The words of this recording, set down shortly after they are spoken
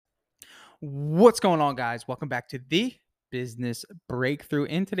What's going on, guys? Welcome back to the Business Breakthrough.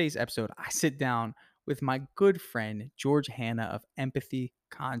 In today's episode, I sit down with my good friend, George Hanna of Empathy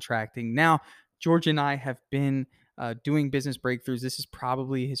Contracting. Now, George and I have been doing business breakthroughs. This is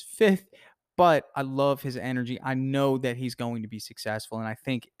probably his fifth, but I love his energy. I know that he's going to be successful. And I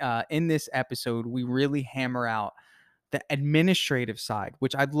think in this episode, we really hammer out the administrative side,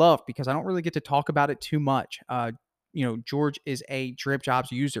 which I'd love because I don't really get to talk about it too much. George is a Drip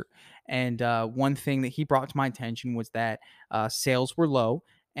Jobs user. And one thing that he brought to my attention was that sales were low.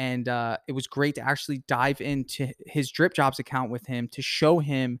 And it was great to actually dive into his Drip Jobs account with him to show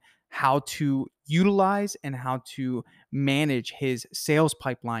him how to utilize and how to manage his sales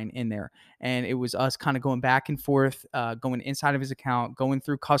pipeline in there. And it was us kind of going back and forth, going inside of his account, going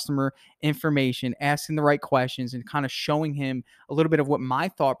through customer information, asking the right questions, and kind of showing him a little bit of what my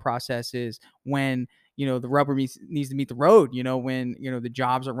thought process is when the rubber needs to meet the road. When the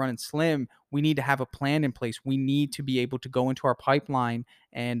jobs are running slim, we need to have a plan in place. We need to be able to go into our pipeline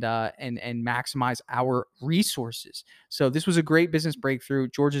and maximize our resources. So this was a great business breakthrough.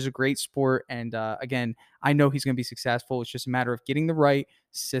 George is a great sport, and again, I know he's going to be successful. It's just a matter of getting the right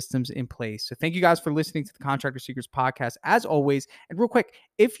systems in place. So thank you guys for listening to the Contractor Secrets podcast as always. And real quick,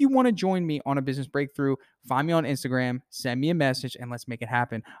 if you want to join me on a business breakthrough, find me on Instagram, send me a message, and let's make it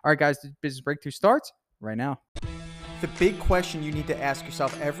happen. All right, guys, the business breakthrough starts right now. The big question you need to ask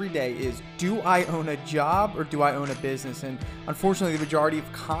yourself every day is, do I own a job or do I own a business? And unfortunately, the majority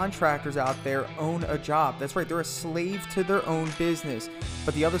of contractors out there own a job. That's right, they're a slave to their own business.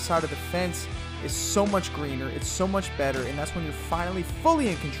 But the other side of the fence is so much greener, it's so much better, and that's when you're finally fully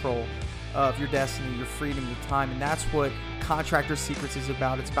in control of your destiny, your freedom, your time. And that's what Contractor Secrets is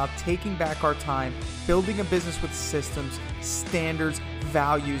about. It's about taking back our time, building a business with systems, standards,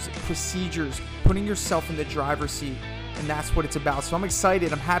 values, procedures, putting yourself in the driver's seat. And that's what it's about. So I'm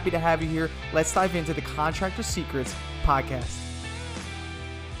excited. I'm happy to have you here. Let's dive into the Contractor Secrets podcast.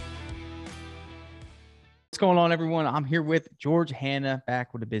 What's going on, everyone? I'm here with George Hanna,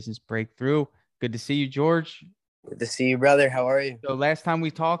 back with a business breakthrough. Good to see you, George. Good to see you, brother. How are you? So last time we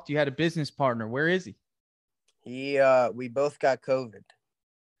talked, you had a business partner. Where is he? We both got COVID.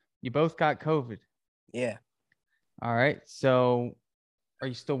 You both got COVID? Yeah. All right. So are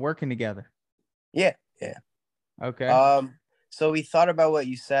you still working together? Yeah. Okay. So we thought about what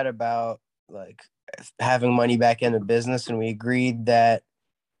you said about like having money back in the business, and we agreed that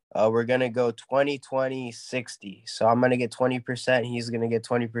we're going to go 20-20-60. So I'm going to get 20%, he's going to get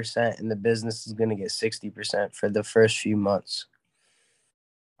 20%, and the business is going to get 60% for the first few months.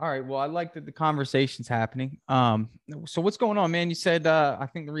 All right. Well, I like that the conversation's happening. So what's going on, man? You said, I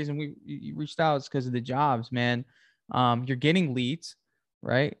think the reason you reached out is because of the jobs, man. You're getting leads,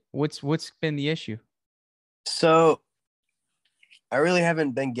 right? What's been the issue? So I really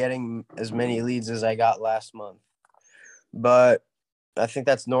haven't been getting as many leads as I got last month, but I think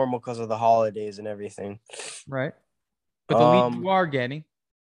that's normal because of the holidays and everything. Right. But the leads you are getting.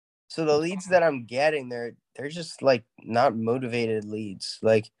 So the leads that I'm getting, they're just like not motivated leads.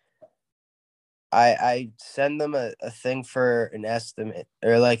 Like I send them a thing for an estimate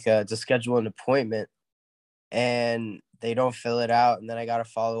or like to schedule an appointment, and they don't fill it out. And then I got to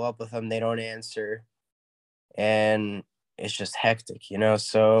follow up with them. They don't answer. And it's just hectic,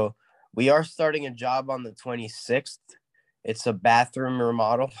 So we are starting a job on the 26th. It's a bathroom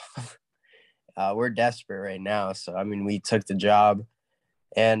remodel. We're desperate right now. So, I mean, we took the job,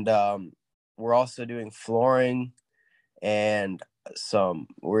 and we're also doing flooring, and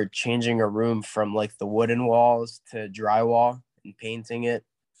we're changing a room from like the wooden walls to drywall and painting it.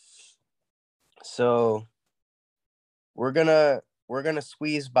 So we're gonna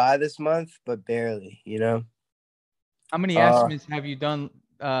squeeze by this month, but barely, How many estimates have you done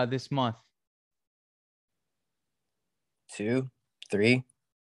this month? 2, 3.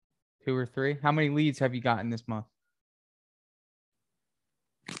 2 or 3. How many leads have you gotten this month?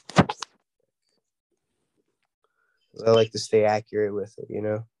 I like to stay accurate with it,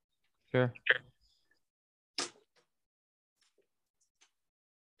 Sure.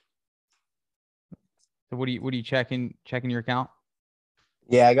 So what are you checking your account?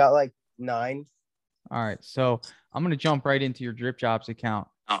 Yeah, I got like 9. All right. So I'm going to jump right into your Drip Jobs account.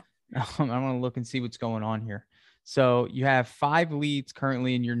 I'm going to look and see what's going on here. So you have 5 leads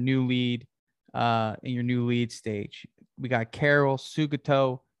currently in your new lead stage. We got Carol,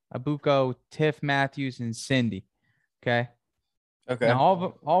 Sugato, Abuko, Tiff Matthews, and Cindy. Okay. Now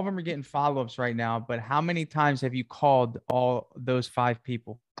all of them are getting follow-ups right now, but how many times have you called all those 5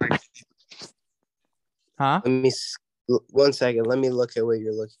 people? Huh? Let me 1 second. Let me look at what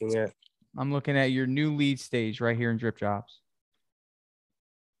you're looking at. I'm looking at your new lead stage right here in Drip Jobs.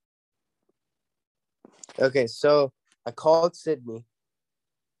 Okay, so I called Sydney.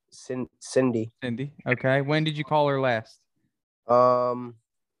 Cindy. Cindy. Okay. When did you call her last? I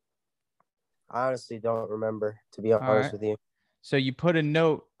honestly don't remember, to be All honest right. with you. So you put a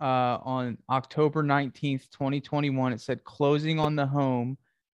note on October 19th, 2021. It said closing on the home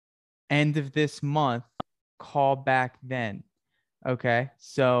end of this month. Call back then. Okay.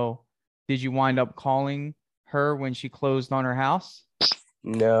 So did you wind up calling her when she closed on her house?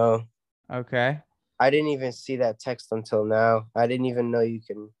 No, Okay. I didn't even see that text until now. I didn't even know you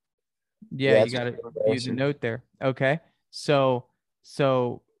can. Yeah, Yeah, you it's got to view the note there. Okay. So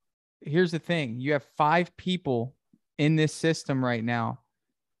here's the thing. You have 5 people in this system right now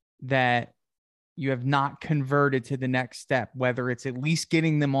that you have not converted to the next step, whether it's at least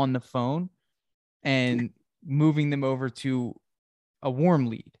getting them on the phone and moving them over to a warm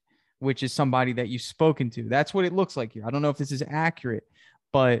lead, which is somebody that you've spoken to. That's what it looks like here. I don't know if this is accurate,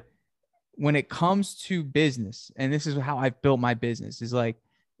 but when it comes to business, and this is how I've built my business, is like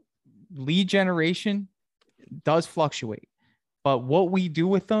lead generation does fluctuate, but what we do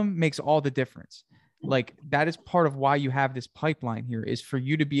with them makes all the difference. Like that is part of why you have this pipeline here, is for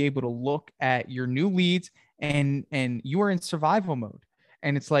you to be able to look at your new leads, and you are in survival mode.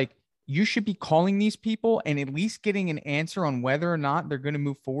 And it's like you should be calling these people and at least getting an answer on whether or not they're going to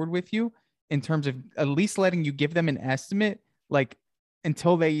move forward with you, in terms of at least letting you give them an estimate, like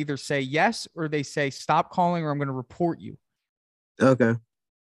until they either say yes or they say stop calling or I'm going to report you. Okay.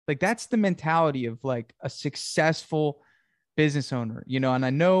 Like that's the mentality of like a successful business owner, and I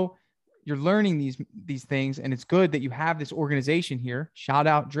know you're learning these things, and it's good that you have this organization here. Shout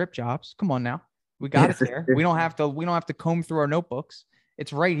out Drip Jobs. Come on now. We got it there. Sure. We don't have to comb through our notebooks.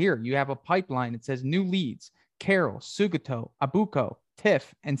 It's right here. You have a pipeline. It says new leads: Carol, Sugato, Abuko,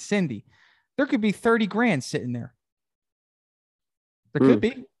 Tiff, and Cindy. There could be 30 grand sitting there. There could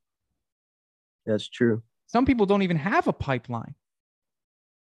be. That's true. Some people don't even have a pipeline.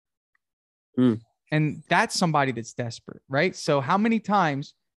 And that's somebody that's desperate, right? So how many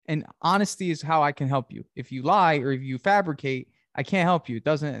times, and honesty is how I can help you. If you lie or if you fabricate, I can't help you.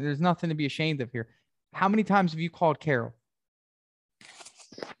 There's nothing to be ashamed of here. How many times have you called Carol?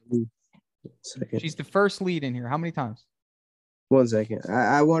 She's the first lead in here. How many times? 1 second.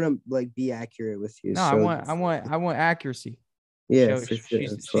 I want to like be accurate with you. No, so I want accuracy. Yeah, So for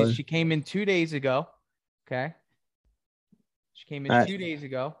sure. she came in 2 days ago. Okay. She came in 2 days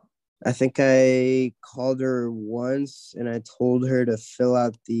ago. I think I called her once and I told her to fill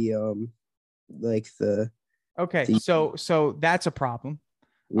out the Okay, the, so that's a problem.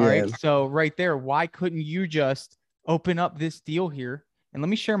 yeah. All right. So right there, why couldn't you just open up this deal here? And let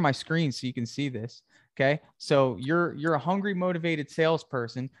me share my screen so you can see this. Okay. So you're a hungry, motivated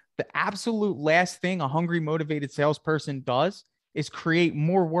salesperson. The absolute last thing a hungry, motivated salesperson does is create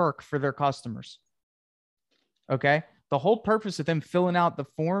more work for their customers. Okay. The whole purpose of them filling out the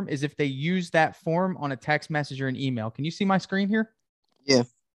form is if they use that form on a text message or an email. Can you see my screen here? Yeah.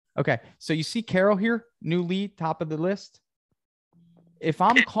 Okay. So you see Carol here, new lead, top of the list. If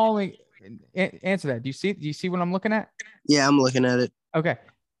I'm calling, answer that. Do you see what I'm looking at? Yeah, I'm looking at it. Okay.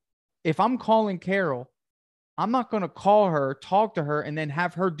 If I'm calling Carol, I'm not going to call her, talk to her, and then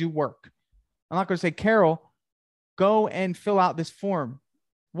have her do work. I'm not going to say, Carol, go and fill out this form.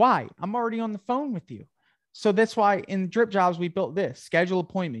 Why? I'm already on the phone with you. So that's why in Drip Jobs, we built this schedule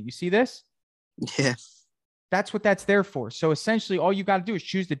appointment. You see this? Yeah. That's what that's there for. So essentially, all you got to do is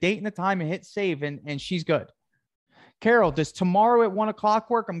choose the date and the time and hit save, and she's good. Carol, does tomorrow at 1 o'clock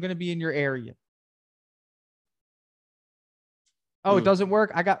work? I'm going to be in your area. Oh, it doesn't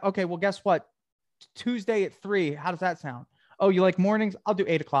work? Okay, well, guess what? Tuesday at 3. How does that sound? Oh, you like mornings? I'll do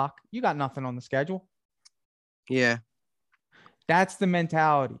 8 o'clock. You got nothing on the schedule. Yeah. That's the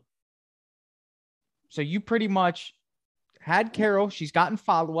mentality. So you pretty much had Carol. She's gotten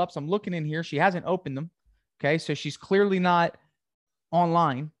follow-ups. I'm looking in here. She hasn't opened them. Okay, so she's clearly not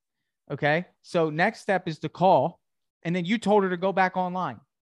online. Okay, so next step is to call, and then you told her to go back online.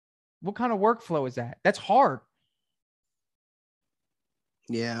 What kind of workflow is that? That's hard.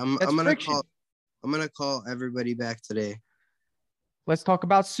 Yeah, I'm gonna call everybody back today. Let's talk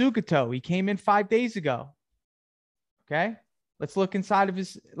about Sugato. He came in 5 days ago. Okay. Let's look inside of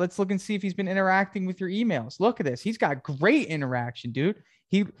let's look and see if he's been interacting with your emails. Look at this. He's got great interaction, dude.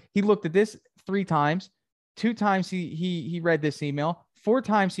 He looked at this 3 times. 2 times he read this email. 4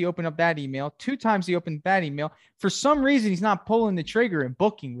 times he opened up that email. 2 times he opened that email. For some reason, he's not pulling the trigger and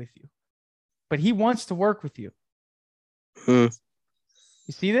booking with you, but he wants to work with you. You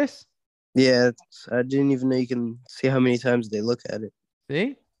see this? Yeah, I didn't even know you can see how many times they look at it.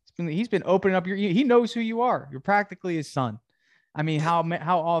 See? He's been opening up he knows who you are. You're practically his son. I mean,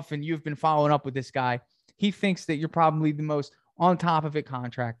 how often you've been following up with this guy. he thinks that you're probably the most on top of it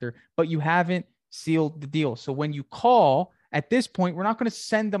contractor, but you haven't sealed the deal. So when you call at this point, we're not going to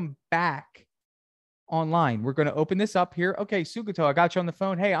send them back online. We're going to open this up here. Okay, Sugato, I got you on the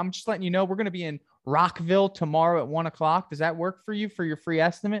phone. Hey, I'm just letting you know we're going to be in Rockville tomorrow at 1:00. Does that work for you for your free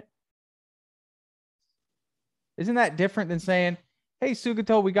estimate? Isn't that different than saying, hey,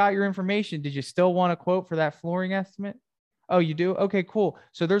 Sugato, we got your information. Did you still want a quote for that flooring estimate? Oh, you do? Okay, cool.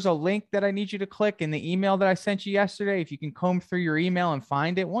 So there's a link that I need you to click in the email that I sent you yesterday. If you can comb through your email and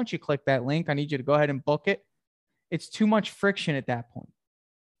find it, once you click that link, I need you to go ahead and book it. It's too much friction at that point.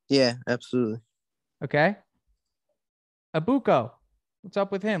 Yeah, absolutely. Okay. Abuko, what's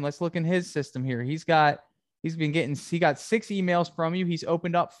up with him? Let's look in his system here. He got 6 emails from you. He's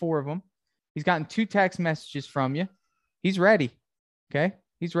opened up 4 of them. He's gotten 2 text messages from you. He's ready. Okay.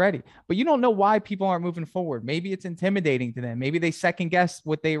 He's ready. But you don't know why people aren't moving forward. Maybe it's intimidating to them. Maybe they second guess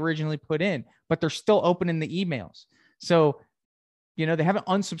what they originally put in, but they're still opening the emails. So, they haven't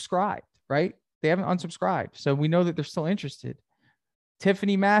unsubscribed, right? They haven't unsubscribed. So we know that they're still interested.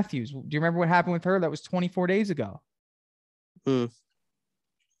 Tiffany Matthews. Do you remember what happened with her? That was 24 days ago. This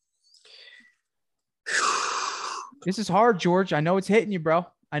is hard, George. I know it's hitting you, bro.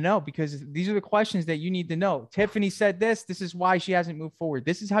 I know, because these are the questions that you need to know. Tiffany said this. This is why she hasn't moved forward.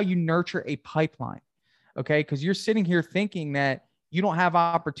 This is how you nurture a pipeline. Okay. Because you're sitting here thinking that you don't have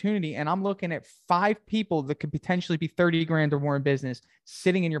opportunity. And I'm looking at 5 people that could potentially be 30 grand or more in business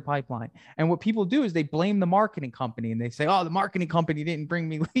sitting in your pipeline. And what people do is they blame the marketing company and they say, oh, the marketing company didn't bring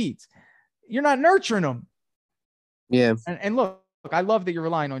me leads. You're not nurturing them. Yeah. And look, I love that you're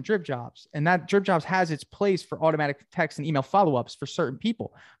relying on Drip Jobs, and that Drip Jobs has its place for automatic text and email follow-ups for certain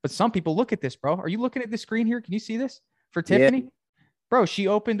people. But some people look at this, bro. Are you looking at the screen here? Can you see this for Tiffany? Yeah. Bro, she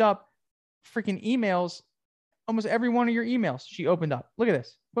opened up freaking emails. Almost every one of your emails she opened up. Look at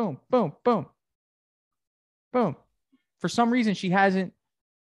this. Boom, boom, boom, boom. For some reason, she hasn't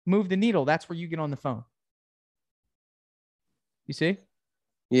moved the needle. That's where you get on the phone. You see?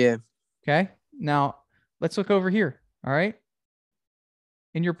 Yeah. Okay. Now let's look over here. All right.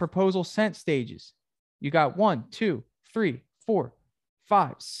 In your proposal sent stages, you got 1, 2, 3, 4,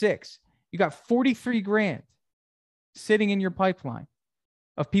 5, 6. You got 43 grand sitting in your pipeline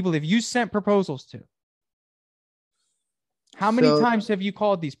of people that you sent proposals to. How many times have you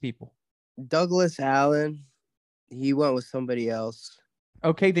called these people? Douglas Allen, he went with somebody else.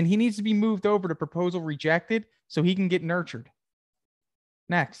 Okay, then he needs to be moved over to proposal rejected so he can get nurtured.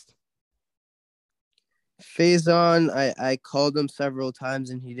 Next. Faison, I called him several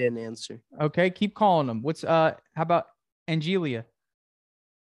times and he didn't answer. Okay, keep calling him. How about Angelia?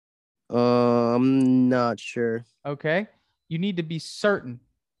 I'm not sure. Okay. You need to be certain.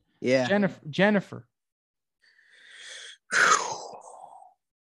 Yeah. Jennifer.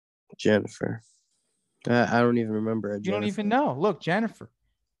 Jennifer. I don't even remember. You don't even know. Look, Jennifer.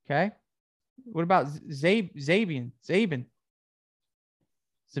 Okay. What about Zabin? I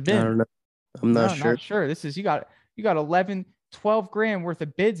don't know. I'm not sure. Not sure. This is you got 11, 12 grand worth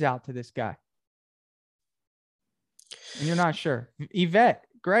of bids out to this guy. And you're not sure. Yvette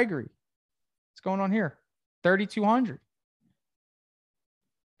Gregory. What's going on here? 3,200.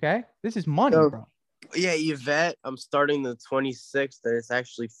 Okay. This is money, bro. Yeah, Yvette, I'm starting the 26th and it's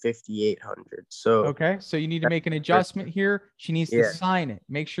actually 5,800. So okay. So you need to make an adjustment here. She needs to sign it.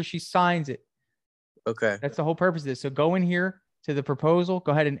 Make sure she signs it. Okay. That's the whole purpose of this. So go in here to the proposal,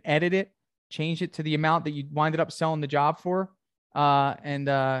 go ahead and edit it, change it to the amount that you winded up selling the job for,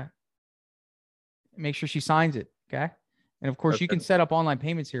 and make sure she signs it. Okay. And of course, you can set up online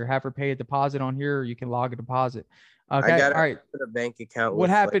payments here, have her pay a deposit on here, or you can log a deposit. Okay. I got all right. a bank account. What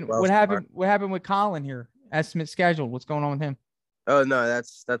happened? What happened with Colin here? Estimate scheduled. What's going on with him? Oh no,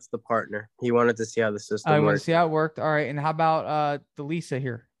 that's the partner. He wanted to see how the system works. I want to see how it worked. All right. And how about the Lisa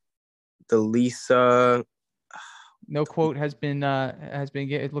here? The Lisa. No quote has been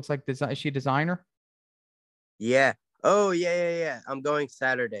it looks like is she a designer? Yeah. Oh yeah. I'm going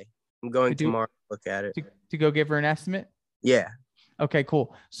Saturday. I'm going tomorrow to look at it. To go give her an estimate? Yeah. Okay,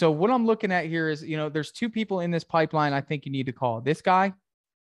 cool. So what I'm looking at here is, there's 2 people in this pipeline I think you need to call. This guy,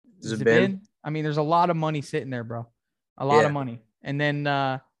 Zabin. I mean, there's a lot of money sitting there, bro. A lot of money. And then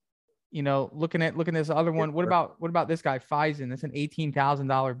looking at this other one, what about this guy, Faison? That's an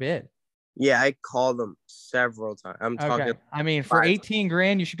 $18,000 bid. Yeah, I called him several times. I'm talking. I mean, for 18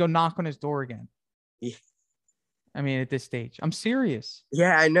 grand, you should go knock on his door again. Yeah. I mean, at this stage, I'm serious.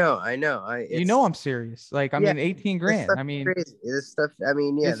 Yeah, I know. I'm serious. Like, I mean, 18 grand. I mean, crazy. This stuff. I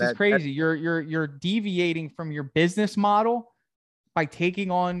mean, yeah, this is crazy. You're deviating from your business model by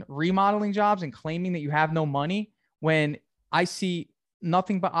taking on remodeling jobs and claiming that you have no money when I see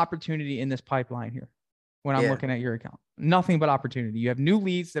nothing but opportunity in this pipeline here. when I'm looking at your account. Nothing but opportunity. You have new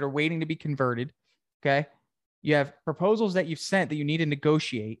leads that are waiting to be converted. Okay. You have proposals that you've sent that you need to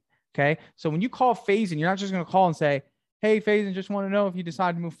negotiate. Okay. So when you call Faison, you're not just going to call and say, hey, Faison, just want to know if you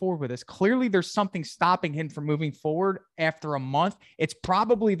decide to move forward with this. Clearly, there's something stopping him from moving forward after a month. It's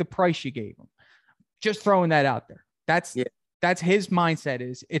probably the price you gave him. Just throwing that out there. That's his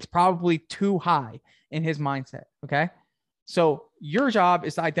mindset. It's probably too high in his mindset. Okay. So your job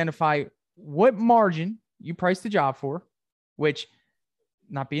is to identify what margin you price the job for, which,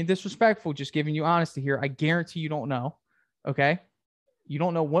 not being disrespectful, just giving you honesty here, I guarantee you don't know. Okay. You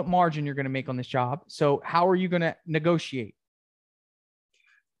don't know what margin you're going to make on this job. So how are you going to negotiate?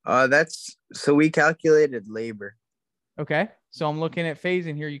 So we calculated labor. Okay. So I'm looking at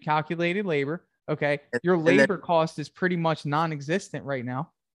Faison here. You calculated labor. Okay. Your labor cost is pretty much non-existent right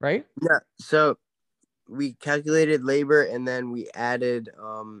now, right? Yeah. So we calculated labor and then we added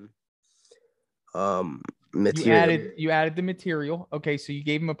material. You added the material. Okay. So you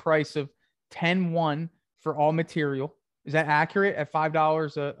gave him a price of 10-1 for all material. Is that accurate at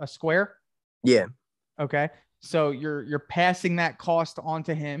 $5 a square? Yeah. Okay. So you're passing that cost on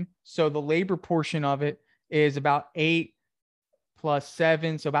to him. So the labor portion of it is about 8 plus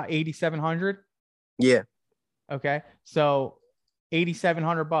 7, so about 8,700. Yeah. Okay. So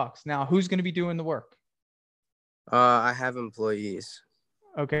 $8,700. Now, who's going to be doing the work? I have employees.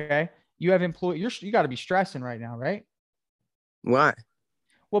 Okay. You have employees. You got to be stressing right now, right? Why?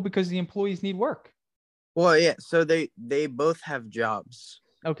 Well, because the employees need work. Well, yeah. So they both have jobs.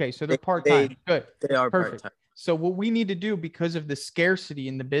 Okay. So they're part-time. Good. They are perfect. Part-time. So what we need to do, because of the scarcity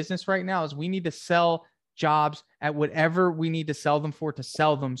in the business right now, is we need to sell jobs at whatever we need to sell them for to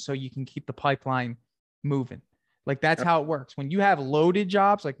sell them so you can keep the pipeline moving. Like that's how it works. When you have loaded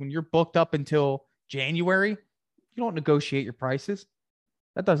jobs, like when you're booked up until January, you don't negotiate your prices.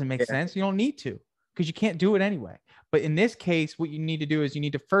 That doesn't make sense. You don't need to because you can't do it anyway. But in this case, what you need to do is you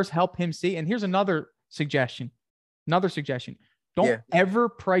need to first help him see. And here's another suggestion. Don't ever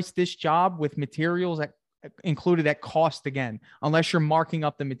price this job with materials that included at cost again, unless you're marking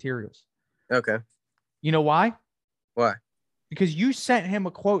up the materials. Okay. You know why? Why? Because you sent him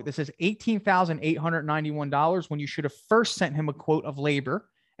a quote that says $18,891 when you should have first sent him a quote of labor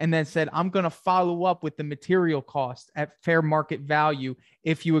and then said, I'm going to follow up with the material cost at fair market value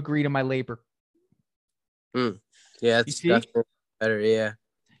if you agree to my labor. Yeah, that's definitely better. Yeah.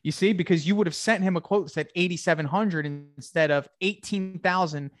 You see, because you would have sent him a quote that said 8,700 instead of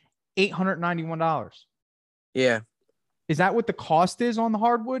 $18,891. Yeah. Is that what the cost is on the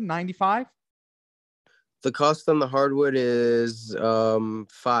hardwood? 95? The cost on the hardwood is $5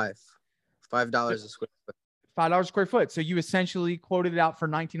 a square foot. $5 a square foot. So you essentially quoted it out for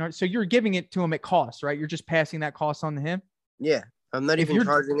 $1,900. So you're giving it to him at cost, right? You're just passing that cost on to him. Yeah. I'm not even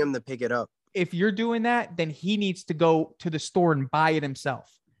charging him to pick it up. If you're doing that, then he needs to go to the store and buy it himself,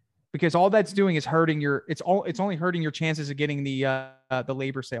 because all that's doing is hurting it's only hurting your chances of getting the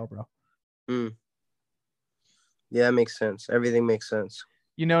labor sale, bro. Yeah, that makes sense. Everything makes sense.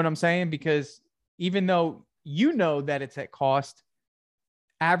 You know what I'm saying? Because even though you know that it's at cost,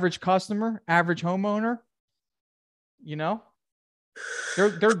 average customer, average homeowner, you know,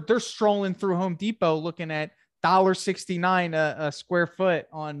 they're strolling through Home Depot looking at $1.69 a square foot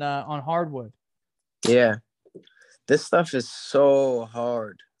on hardwood. Yeah. This stuff is so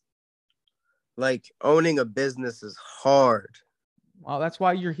hard. Like owning a business is hard. Well, that's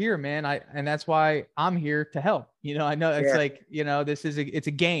why you're here, man. And that's why I'm here to help. You know, I know it's like, you know, it's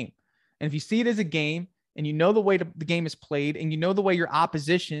a game. And if you see it as a game and you know the way the game is played and you know the way your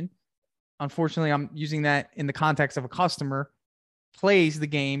opposition, unfortunately, I'm using that in the context of a customer, plays the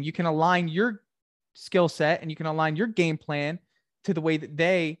game, you can align your skill set and you can align your game plan to the way that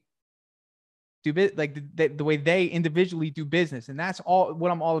they do like the way they individually do business. And that's all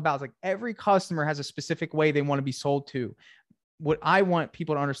what I'm all about. It's like every customer has a specific way they want to be sold to. What I want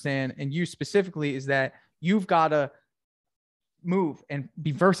people to understand, and you specifically, is that you've got to move and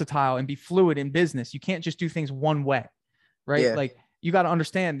be versatile and be fluid in business. You can't just do things one way, right? Yeah. Like you got to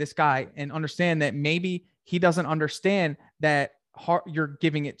understand this guy and understand that maybe he doesn't understand that you're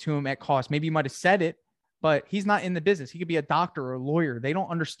giving it to him at cost. Maybe you might've said it, but he's not in the business. He could be a doctor or a lawyer. They don't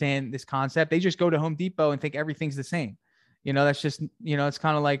understand this concept. They just go to Home Depot and think everything's the same. You know, that's just, you know, it's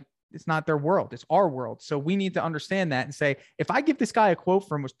kind of like, it's not their world. It's our world. So we need to understand that and say, if I give this guy a quote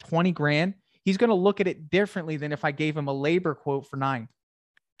for him was 20 grand, he's going to look at it differently than if I gave him a labor quote for 9.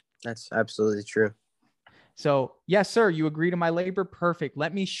 That's absolutely true. So yes, sir, you agree to my labor. Perfect.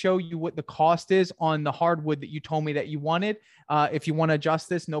 Let me show you what the cost is on the hardwood that you told me that you wanted. If you want to adjust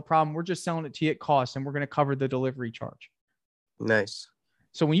this, no problem. We're just selling it to you at cost and we're going to cover the delivery charge. Nice.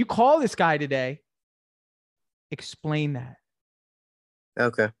 So when you call this guy today, Explain that.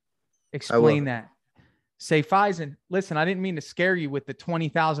 Okay. Explain that. Say, Faison, listen, I didn't mean to scare you with the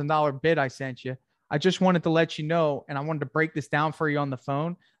 $20,000 bid I sent you. I just wanted to let you know, and I wanted to break this down for you on the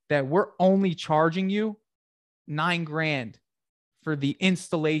phone, that we're only charging you $9,000 for the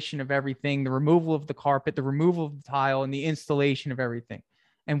installation of everything, the removal of the carpet, the removal of the tile, and the installation of everything.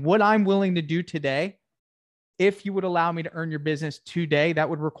 And what I'm willing to do today, if you would allow me to earn your business today, that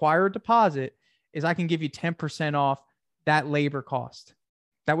would require a deposit, is I can give you 10% off that labor cost.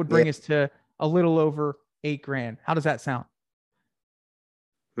 That would bring us to a little over $8,000. How does that sound?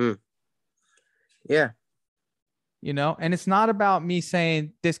 Yeah. You know, and it's not about me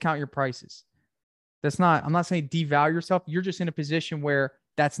saying discount your prices. I'm not saying devalue yourself. You're just in a position where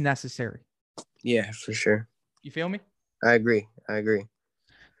that's necessary. Yeah, for sure. You feel me? I agree.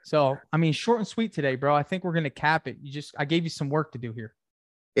 So, I mean, short and sweet today, bro. I think we're going to cap it. I gave you some work to do here.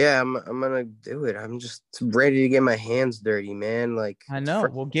 Yeah, I'm gonna do it. I'm just ready to get my hands dirty, man. Like, I know.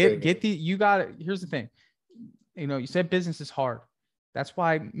 Well, you got it. Here's the thing. You know, you said business is hard. That's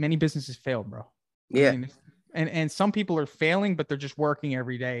why many businesses fail, bro. Yeah. I mean, and some people are failing, but they're just working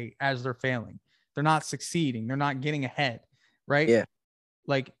every day as they're failing. They're not succeeding. They're not getting ahead, right? Yeah.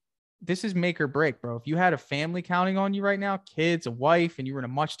 Like, this is make or break, bro. If you had a family counting on you right now, kids, a wife, and you were in a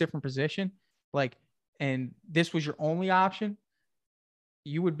much different position, like, and this was your only option,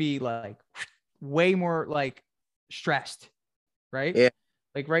 you would be like way more like stressed, right? Yeah.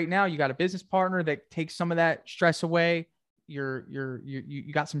 Like right now, you got a business partner that takes some of that stress away.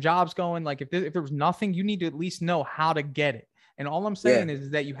 You got some jobs going. Like if there was nothing, you need to at least know how to get it. And all I'm saying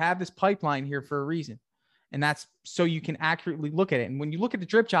is that you have this pipeline here for a reason. And that's so you can accurately look at it. And when you look at the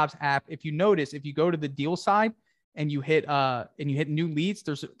Drip Jobs app, if you notice, if you go to the deal side and you hit new leads,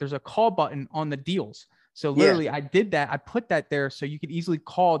 there's a call button on the deals. So literally I did that. I put that there so you could easily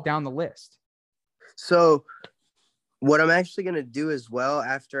call down the list. So what I'm actually going to do as well,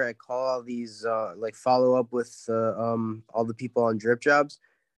 after I call all these, like follow up with all the people on Drip Jobs,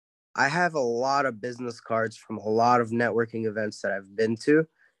 I have a lot of business cards from a lot of networking events that I've been to.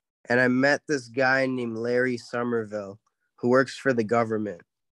 And I met this guy named Larry Somerville who works for the government.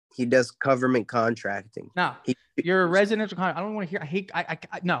 He does government contracting. No, you're a residential contract. I don't want to hear.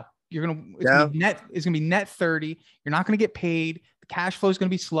 No, you're going to, it's going to be net 30. You're not going to get paid. The cash flow is going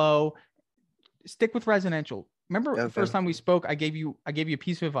to be slow. Stick with residential. Remember the first time we spoke, I gave you a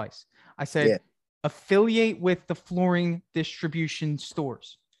piece of advice. I said, affiliate with the flooring distribution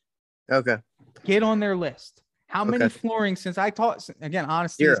stores. Okay. Get on their list. How many flooring, since I taught, again,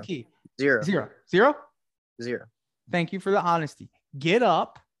 honesty is key. Zero. Thank you for the honesty. Get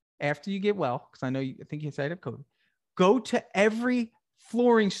up after you get well, because I think you said it, Cody. Go to every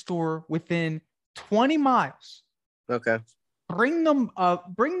flooring store within 20 miles. Okay. Bring them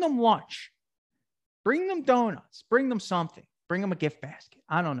lunch. Bring them donuts. Bring them something. Bring them a gift basket.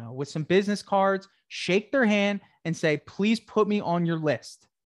 I don't know, with some business cards. Shake their hand and say, please put me on your list.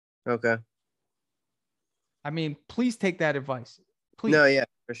 Okay. I mean, please take that advice. Please. No, yeah,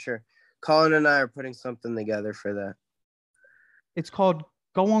 for sure. Colin and I are putting something together for that. It's called,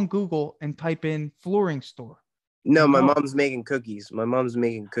 go on Google and type in flooring store. No, my mom's making cookies.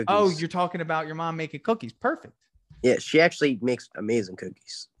 Oh, you're talking about your mom making cookies. Perfect. Yeah, she actually makes amazing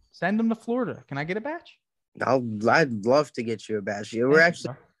cookies. Send them to Florida. Can I get a batch? I'd love to get you a batch.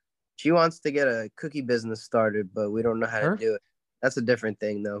 She wants to get a cookie business started, but we don't know how to do it. That's a different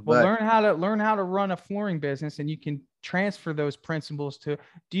thing, though. Well, learn how to run a flooring business, and you can transfer those principles to.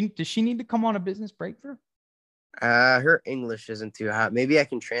 Does she need to come on a business breakthrough? Her English isn't too hot. Maybe I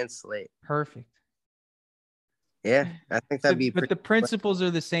can translate. Perfect. Yeah, I think that'd be. But the principles are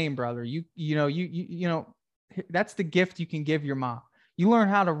the same, brother. You know, that's the gift you can give your mom. You learn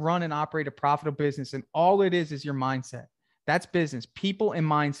how to run and operate a profitable business, and all it is your mindset. That's business. People and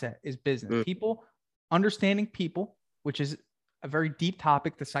mindset is business. People, understanding people, which is a very deep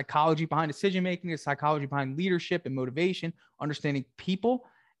topic, the psychology behind decision-making, the psychology behind leadership and motivation, understanding people,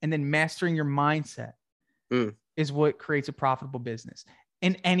 and then mastering your mindset is what creates a profitable business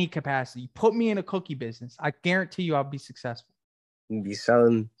in any capacity. Put me in a cookie business. I guarantee you I'll be successful. You'll be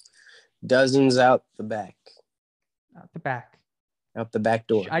selling dozens out the back. Out the back. Out the back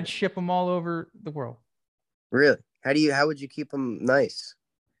door. I'd ship them all over the world. Really? How would you keep them nice?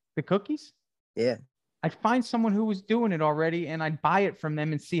 The cookies? Yeah. I'd find someone who was doing it already, and I'd buy it from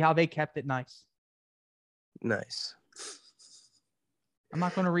them and see how they kept it nice. Nice. I'm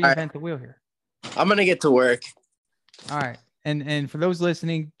not going to reinvent the wheel here. I'm going to get to work. All right. And for those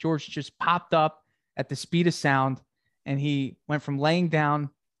listening, George just popped up at the speed of sound, and he went from laying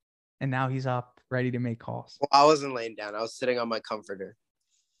down, and now he's up, ready to make calls. Well, I wasn't laying down. I was sitting on my comforter.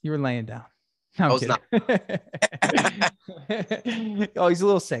 You were laying down. No, I I'm was kidding. not. Oh, he's a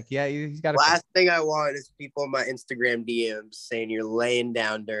little sick. Yeah, he's got a Last thing I want is people in my Instagram DMs saying you're laying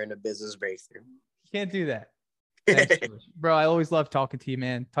down during a business breakthrough. Can't do that. Thanks, George. Bro. I always love talking to you,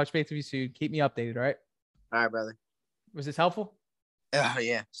 man. Touch base with you soon. Keep me updated. All right. All right, brother. Was this helpful? Oh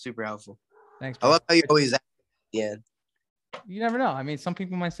yeah, super helpful. Thanks, I bro. love how you always ask at the end. You never know. I mean, some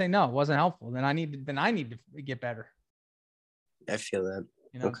people might say no, it wasn't helpful. Then I need to get better. I feel that.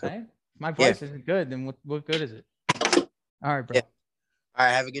 You know Okay. what I'm saying? If my voice isn't good, then what good is it? All right, bro. Yeah. All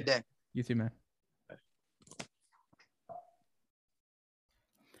right. Have a good day. You too, man.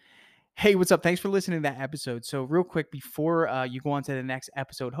 Hey, what's up? Thanks for listening to that episode. So real quick, before you go on to the next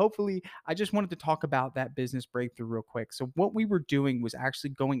episode, hopefully, I just wanted to talk about that business breakthrough real quick. So what we were doing was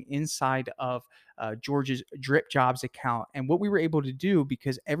actually going inside of George's Drip Jobs account. And what we were able to do,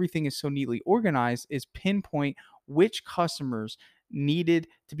 because everything is so neatly organized, is pinpoint which customers needed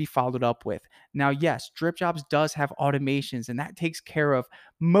to be followed up with. Now, yes, Drip Jobs does have automations, and that takes care of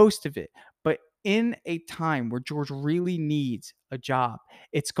most of it. But in a time where George really needs a job,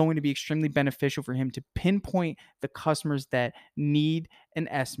 it's going to be extremely beneficial for him to pinpoint the customers that need an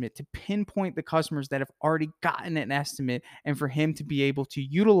estimate, to pinpoint the customers that have already gotten an estimate, and for him to be able to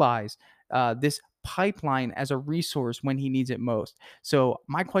utilize this pipeline as a resource when he needs it most. So,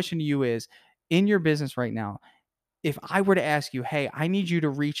 my question to you is, in your business right now, if I were to ask you, hey, I need you to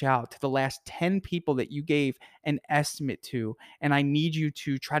reach out to the last 10 people that you gave an estimate to, and I need you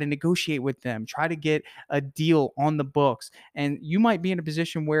to try to negotiate with them, try to get a deal on the books. And you might be in a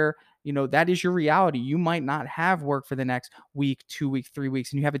position where, that is your reality. You might not have work for the next week, 2 weeks, 3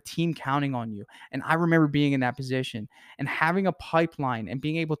 weeks, and you have a team counting on you. And I remember being in that position, and having a pipeline and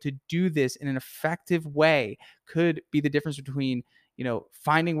being able to do this in an effective way could be the difference between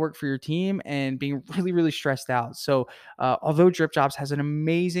finding work for your team and being really, really stressed out. So, although Drip Jobs has an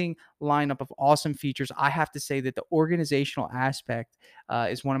amazing lineup of awesome features, I have to say that the organizational aspect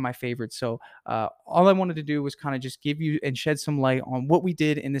is one of my favorites. So, all I wanted to do was kind of just give you and shed some light on what we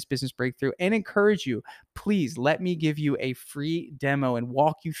did in this business breakthrough and encourage you. Please let me give you a free demo and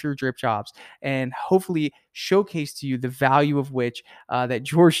walk you through Drip Jobs and hopefully showcase to you the value of which that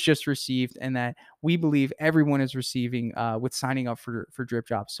George just received and that we believe everyone is receiving with signing up for Drip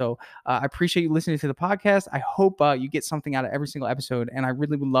Jobs. So I appreciate you listening to the podcast. I hope you get something out of every single episode, and I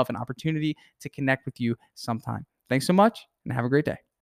really would love an opportunity to connect with you sometime. Thanks so much, and have a great day.